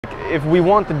If we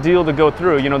want the deal to go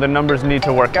through, you know, the numbers need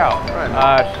to work out.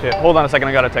 Right. Shit. Hold on a second,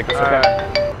 I gotta take this,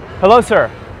 okay? Hello,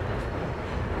 sir.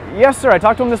 Yes, sir, I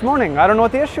talked to him this morning. I don't know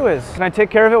what the issue is. Can I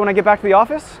take care of it when I get back to the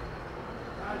office?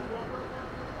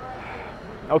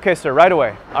 Okay, sir, right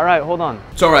away. All right, hold on.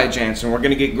 It's all right, Jansen. We're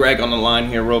gonna get Greg on the line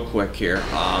here real quick here.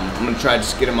 I'm gonna try to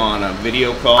just get him on a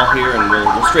video call here, and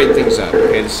we'll straighten things up.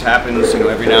 Okay, this happens, you know,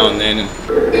 every now and then, and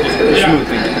just smooth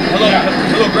things.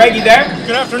 Hello, Greg, you there?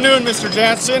 Good afternoon, Mr.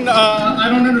 Jansen. I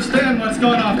don't understand what's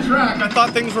going off track. I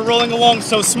thought things were rolling along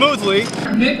so smoothly.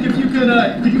 Nick, if you could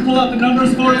you pull out the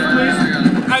numbers for us,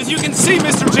 please? As you can see,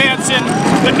 Mr. Jansen,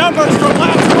 the numbers from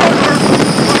last quarter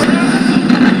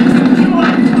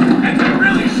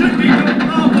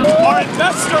our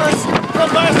investors from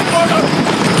last quarter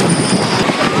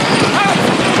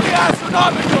absolutely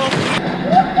astronomical,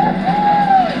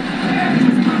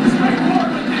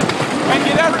 and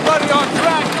get everybody on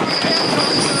track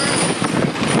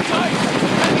nice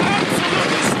and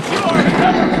absolutely secure. The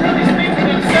numbers really speak for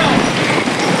themselves.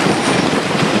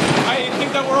 I think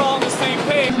that we're all on the same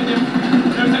page. And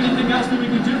if there's anything else that we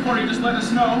can do for you, just let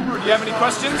us know. Do you have any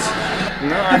questions?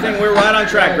 No, I think we're right on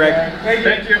track, Greg.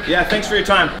 Thank you. Yeah, thanks for your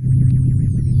time.